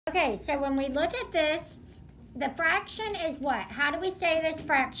Okay, so when we look at this, the fraction is what? How do we say this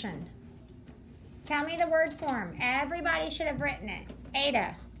fraction? Tell me the word form. Everybody should have written it.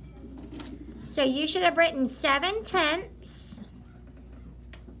 Ada. So you should have written 7/10.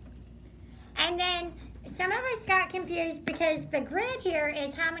 And then some of us got confused because the grid here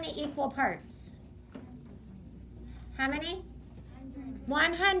is how many equal parts? How many?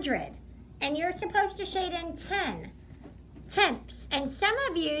 100. And you're supposed to shade in 10/10. And some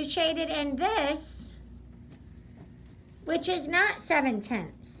of you shaded in this, which is not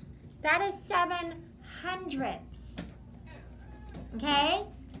 7/10. That is 7/100. Okay?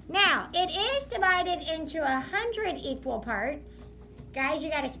 Now, it is divided into 100 equal parts. Guys, you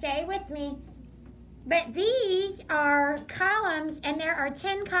got to stay with me. But these are columns, and there are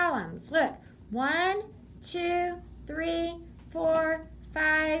 10 columns. Look, 1, 2, 3, 4,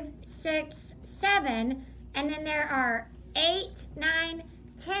 5, 6, 7, and then there are 8, 9,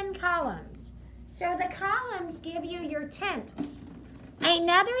 10 columns. So the columns give you your tenths.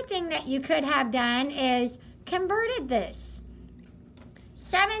 Another thing that you could have done is converted this.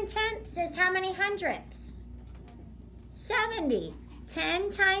 7/10 is how many hundredths? 70.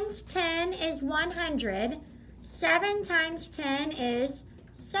 10 times 10 is 100. 7 times 10 is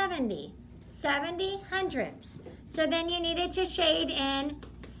 70. 70 hundredths. So then you needed to shade in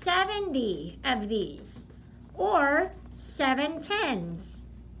 70 of these, or 7/10s.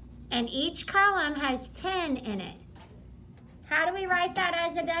 And each column has 10 in it. How do we write that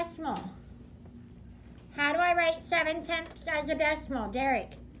as a decimal? How do I write 7/10 as a decimal,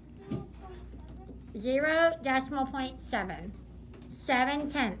 Derek? 0.7.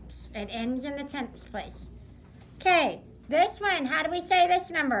 7/10. It ends in the 10th place. Okay, this one, how do we say this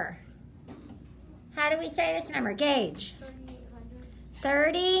number? How do we say this number? Gage.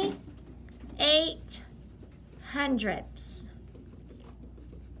 38 hundredths.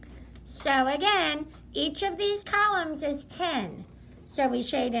 So again, each of these columns is 10. So we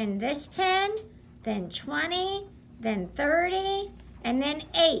shade in this 10, then 20, then 30, and then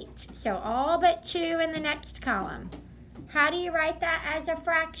 8. So all but 2 in the next column. How do you write that as a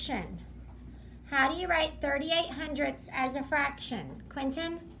fraction? How do you write 38 hundredths as a fraction?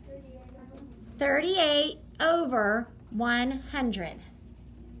 Quentin? 38 over 100.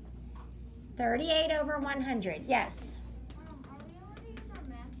 38 over 100, yes. Are we allowed to use our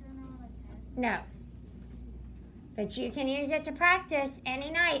math journal on a test? No. But you can use it to practice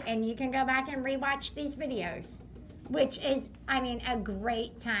any night, and you can go back and rewatch these videos, which is, I mean, a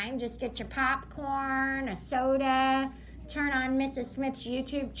great time. Just get your popcorn, a soda, turn on Mrs. Smith's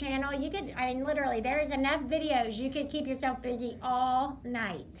YouTube channel. You could, I mean, literally, there's enough videos. You could keep yourself busy all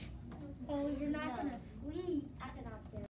night. Oh, you're not going to sleep.